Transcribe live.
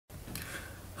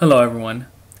Hello everyone.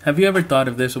 Have you ever thought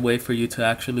if there's a way for you to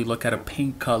actually look at a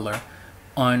paint color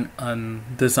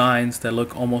on designs that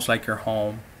look almost like your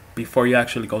home before you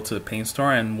actually go to the paint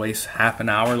store and waste half an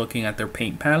hour looking at their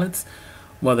paint palettes?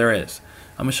 Well, there is.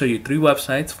 I'm going to show you 3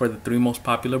 websites for the 3 most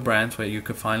popular brands where you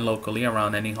can find locally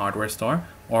around any hardware store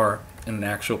or in an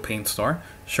actual paint store: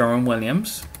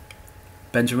 Sherwin-Williams,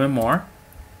 Benjamin Moore,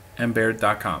 and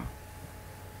Behr.com.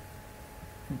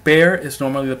 Behr is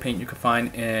normally the paint you can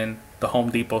find in the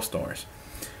Home Depot stores.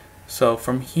 So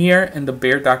from here in the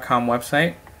Behr.com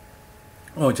website,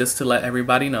 just to let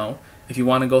everybody know, if you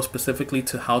want to go specifically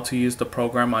to how to use the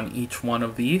program on each one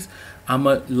of these, I'm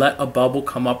going to let a bubble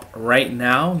come up right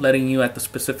now, letting you at the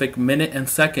specific minute and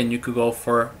second you could go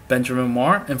for Benjamin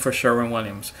Moore and for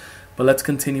Sherwin-Williams. But let's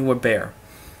continue with Behr.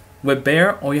 With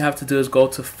Behr, all you have to do is go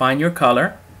to find your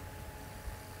color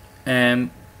and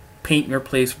paint your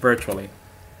place virtually.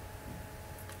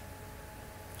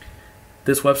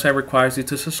 This website requires you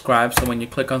to subscribe, so when you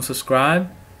click on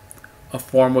subscribe, a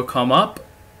form will come up.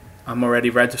 I'm already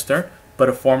registered, but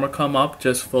a form will come up.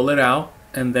 Just fill it out,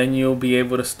 and then you'll be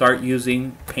able to start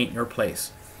using Paint Your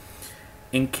Place.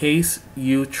 In case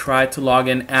you try to log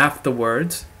in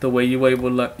afterwards, the way you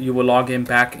will log in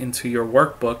back into your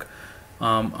workbook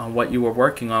on what you were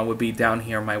working on would be down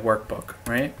here, my workbook,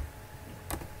 right?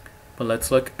 But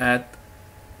let's look at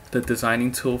the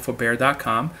designing tool for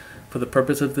Behr.com. For the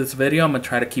purpose of this video, I'm going to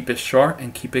try to keep it short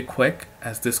and keep it quick,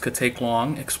 as this could take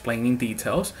long explaining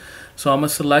details. So I'm going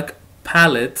to select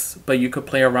palettes, but you could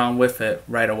play around with it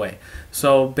right away.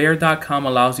 So Behr.com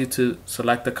allows you to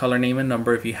select the color name and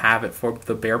number if you have it for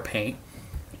the Behr paint.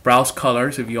 Browse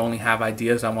colors if you only have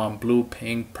ideas. I want blue,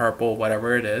 pink, purple,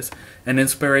 whatever it is. An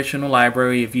inspirational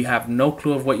library if you have no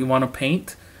clue of what you want to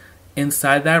paint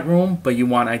inside that room, but you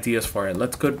want ideas for it.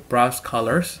 Let's go browse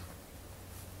colors.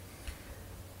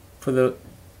 For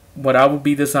what I will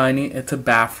be designing, it's a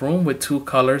bathroom with 2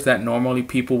 colors that normally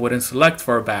people wouldn't select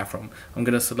for a bathroom. I'm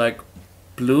going to select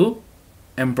blue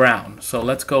and brown. So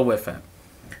let's go with it.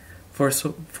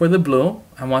 For the blue,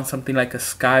 I want something like a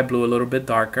sky blue, a little bit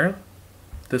darker.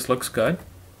 This looks good.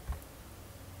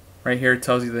 Right here it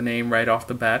tells you the name right off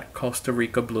the bat, Costa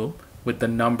Rica blue, with the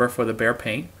number for the Behr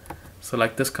paint.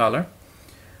 Select this color.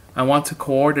 I want to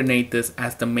coordinate this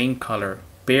as the main color.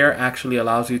 Behr actually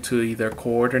allows you to either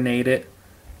coordinate it.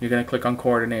 You're going to click on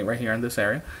coordinate right here in this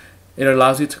area. It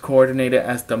allows you to coordinate it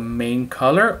as the main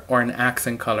color or an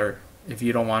accent color if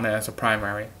you don't want it as a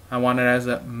primary. I want it as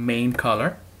a main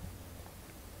color.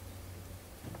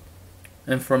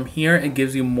 And from here it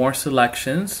gives you more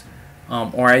selections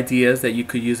or ideas that you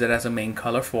could use it as a main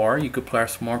color for. You could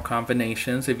plus more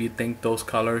combinations if you think those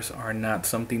colors are not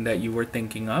something that you were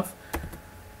thinking of.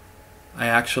 I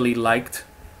actually liked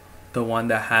the one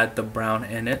that had the brown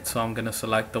in it, so I'm going to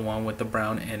select the one with the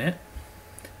brown in it,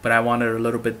 but I want it a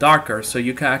little bit darker, so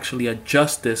you can actually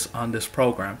adjust this on this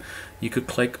program. You could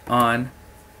click on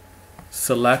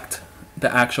select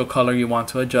the actual color you want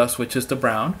to adjust, which is the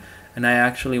brown, and I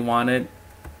actually want it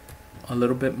a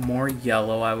little bit more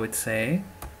yellow, I would say,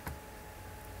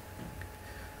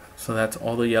 so that's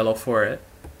all the yellow for it,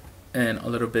 and a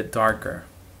little bit darker.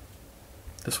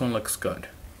 This one looks good.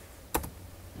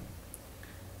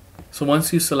 So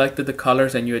once you selected the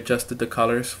colors and you adjusted the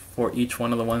colors for each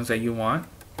one of the ones that you want,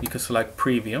 you can select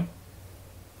preview.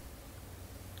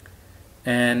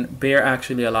 And Behr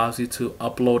actually allows you to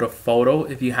upload a photo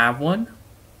if you have one,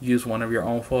 use one of your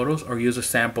own photos, or use a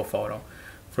sample photo.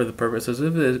 For the purposes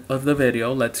of the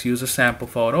video, let's use a sample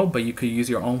photo, but you could use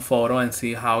your own photo and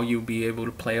see how you'll be able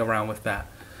to play around with that.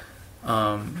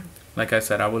 Like I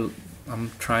said,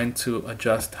 I'm trying to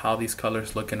adjust how these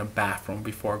colors look in a bathroom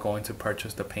before going to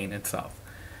purchase the paint itself.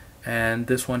 And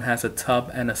this one has a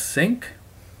tub and a sink,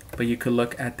 but you could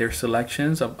look at their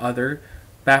selections of other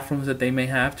bathrooms that they may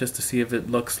have just to see if it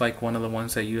looks like one of the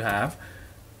ones that you have.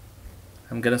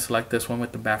 I'm going to select this one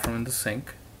with the bathroom and the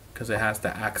sink because it has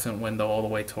the accent window all the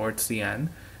way towards the end,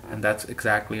 and that's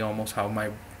exactly almost how my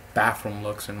bathroom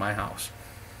looks in my house.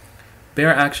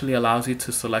 Behr actually allows you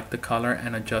to select the color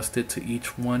and adjust it to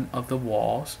each one of the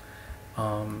walls.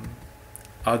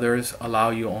 Others allow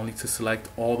you only to select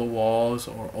all the walls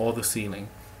or all the ceiling.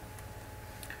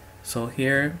 So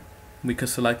here we can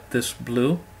select this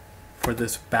blue for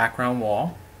this background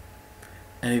wall.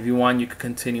 And if you want, you can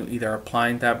continue either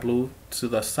applying that blue to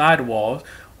the side walls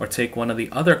or take one of the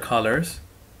other colors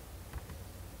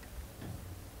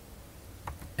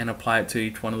and apply it to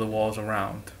each one of the walls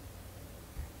around.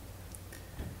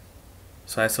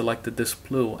 So I selected this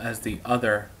blue as the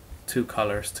other 2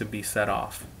 colors to be set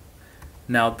off.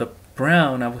 Now the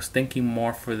brown, I was thinking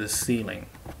more for the ceiling.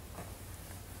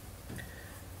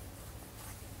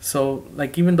 So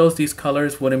like even though these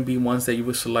colors wouldn't be ones that you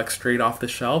would select straight off the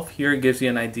shelf, here it gives you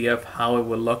an idea of how it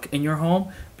would look in your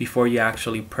home before you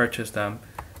actually purchase them.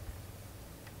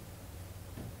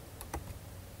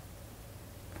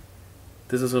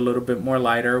 This is a little bit more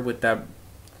lighter with that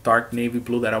dark navy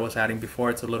blue that I was adding before.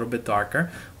 It's a little bit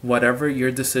darker. Whatever your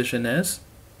decision is,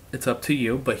 it's up to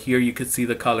you, but here you could see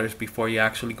the colors before you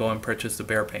actually go and purchase the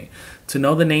Behr paint. To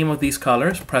know the name of these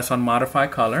colors, press on Modify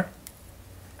Color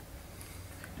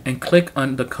and click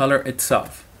on the color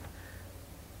itself.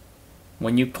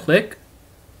 When you click,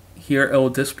 here it will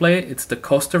display it's the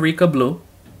Costa Rica blue,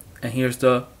 and here's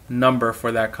the number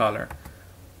for that color.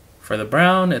 For the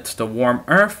brown, it's the Warm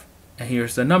Earth, and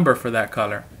here's the number for that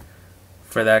color.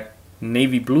 For that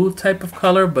navy blue type of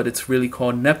color, but it's really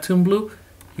called Neptune blue,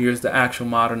 here's the actual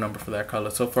model number for that color.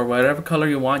 So for whatever color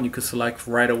you want, you could select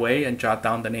right away and jot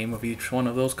down the name of each one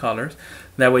of those colors.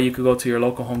 That way you could go to your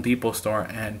local Home Depot store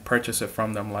and purchase it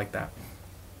from them like that.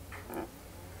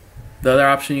 The other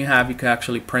option you have, you could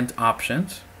actually print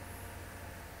options.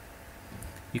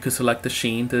 You could select the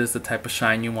sheen. This is the type of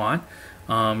shine you want.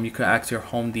 You could ask your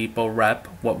Home Depot rep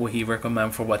what would he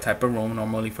recommend for what type of room.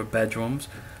 Normally for bedrooms,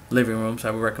 living rooms,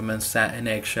 I would recommend satin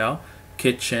eggshell.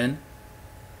 Kitchen,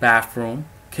 bathroom,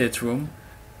 kids room,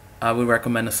 I would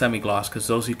recommend a semi-gloss because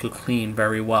those you could clean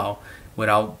very well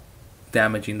without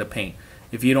damaging the paint.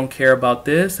 If you don't care about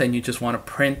this and you just want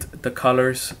to print the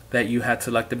colors that you had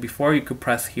selected before, you could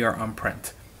press here on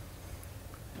print.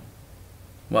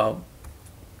 Well,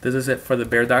 this is it for the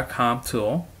Behr.com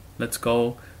tool. Let's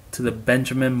go to the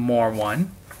Benjamin Moore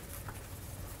one.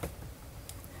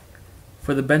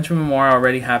 For the Benjamin Moore, I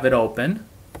already have it open,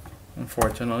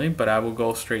 unfortunately, but I will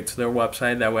go straight to their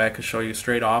website. That way I can show you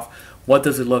straight off what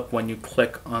does it look when you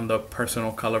click on the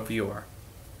personal color viewer.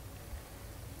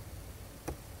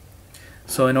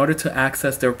 So in order to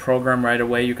access their program right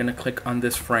away, you're going to click on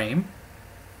this frame.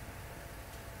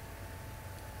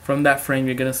 From that frame,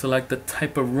 you're going to select the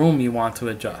type of room you want to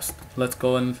adjust. Let's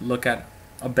go and look at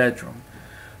a bedroom.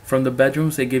 From the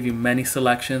bedrooms, they give you many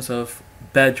selections of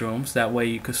bedrooms. That way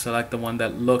you could select the one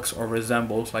that looks or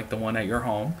resembles like the one at your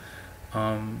home.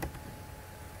 From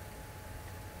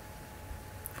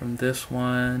this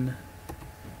one,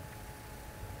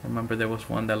 remember there was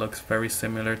one that looks very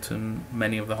similar to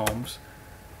many of the homes.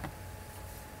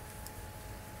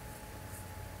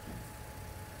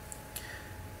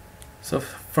 So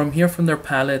from here, from their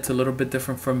palette, it's a little bit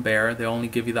different from Behr. They only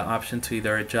give you the option to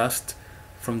either adjust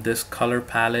from this color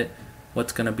palette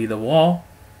what's going to be the wall,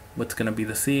 what's going to be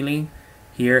the ceiling.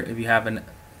 Here, if you have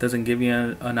doesn't give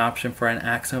you an option for an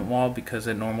accent wall because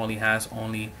it normally has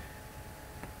only,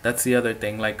 that's the other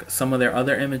thing, like some of their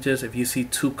other images, if you see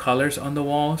two colors on the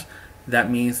walls,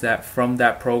 that means that from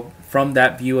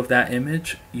that view of that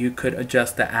image, you could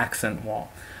adjust the accent wall.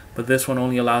 But this one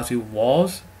only allows you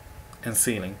walls and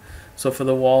ceiling. So for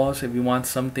the walls, if you want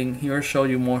something, here show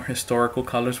you more historical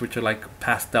colors, which are like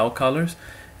pastel colors.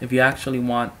 If you actually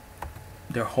want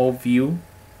their whole view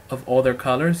of all their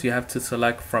colors, you have to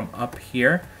select from up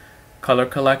here, color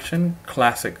collection,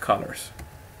 classic colors.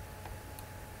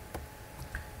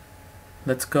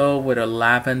 Let's go with a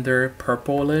lavender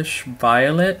purplish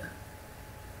violet.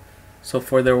 So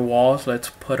for their walls, let's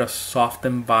put a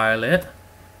softened violet,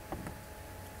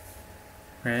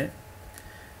 right?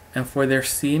 And for their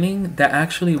ceiling, that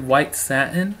actually white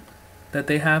satin that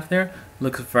they have there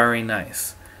looks very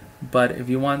nice. But if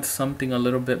you want something a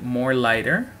little bit more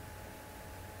lighter,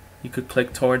 you could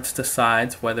click towards the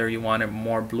sides, whether you want it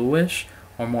more bluish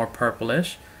or more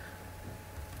purplish.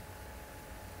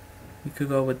 You could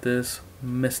go with this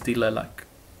misty lilac.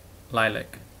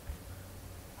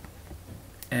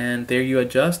 And there you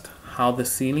adjust how the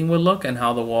ceiling will look and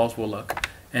how the walls will look.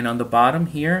 And on the bottom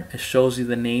here, it shows you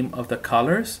the name of the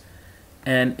colors.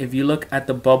 And if you look at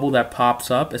the bubble that pops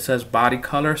up, it says body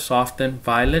color softened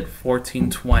violet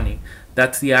 1420.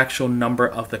 That's the actual number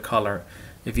of the color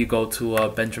if you go to a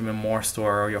Benjamin Moore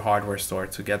store or your hardware store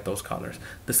to get those colors.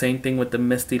 The same thing with the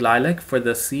misty lilac for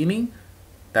the ceiling.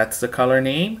 That's the color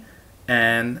name.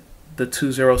 And the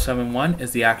 2071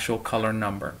 is the actual color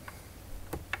number.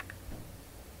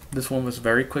 This one was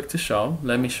very quick to show.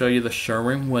 Let me show you the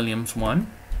Sherwin-Williams one.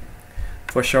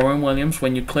 For Sherwin-Williams,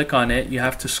 when you click on it, you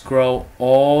have to scroll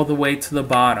all the way to the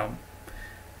bottom.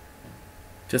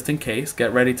 Just in case,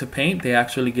 get ready to paint. They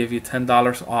actually give you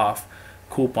 $10 off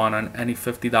coupon on any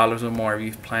 $50 or more if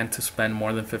you plan to spend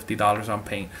more than $50 on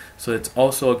paint. So it's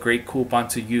also a great coupon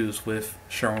to use with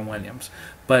Sherwin-Williams.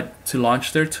 But to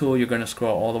launch their tool, you're going to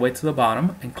scroll all the way to the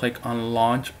bottom and click on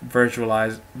Launch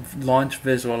Visualizer.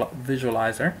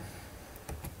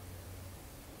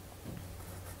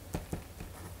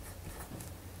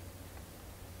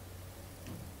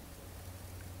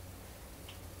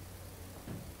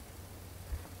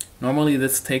 Normally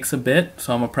this takes a bit,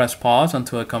 so I'm gonna press pause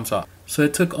until it comes up. So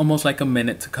it took almost like a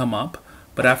minute to come up,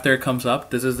 but after it comes up,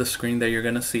 this is the screen that you're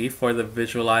gonna see for the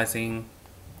visualizing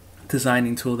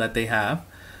designing tool that they have.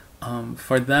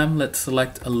 For them, let's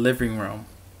select a living room.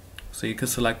 So you can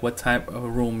select what type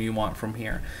of room you want from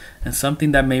here. And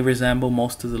something that may resemble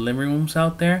most of the living rooms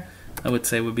out there, I would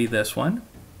say would be this one,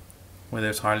 where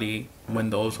there's hardly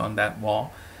windows on that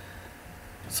wall.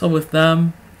 So with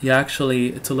them,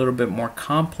 it's a little bit more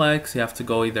complex. You have to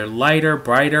go either lighter,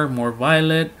 brighter, more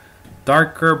violet,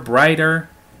 darker, brighter,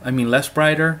 less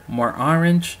brighter, more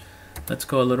orange. Let's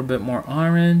go a little bit more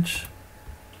orange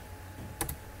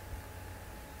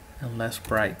and less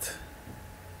bright.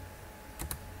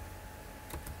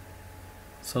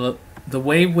 So the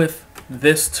way with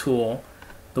this tool,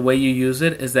 the way you use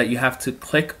it is that you have to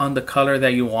click on the color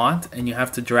that you want and you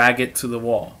have to drag it to the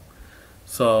wall.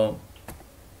 So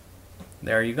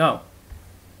there you go.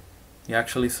 You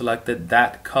actually selected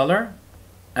that color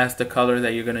as the color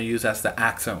that you're going to use as the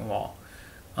accent wall.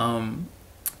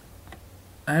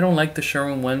 I don't like the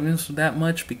Sherwin-Williams that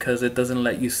much because it doesn't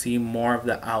let you see more of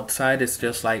the outside. It's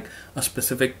just like a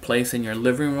specific place in your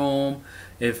living room.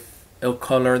 If it'll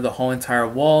color the whole entire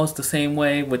walls the same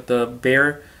way, with the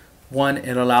Behr one,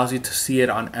 it allows you to see it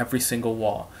on every single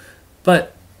wall.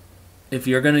 But if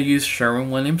you're going to use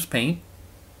Sherwin-Williams paint,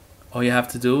 all you have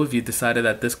to do, if you decided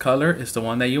that this color is the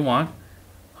one that you want,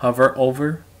 hover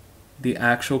over the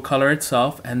actual color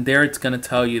itself, and there it's going to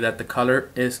tell you that the color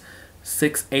is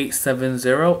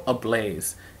 6870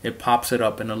 Ablaze. It pops it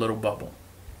up in a little bubble.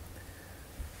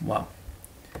 Wow.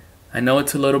 I know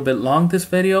it's a little bit long, this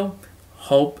video.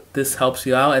 Hope this helps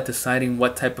you out at deciding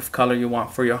what type of color you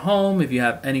want for your home. If you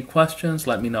have any questions,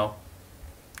 let me know.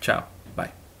 Ciao.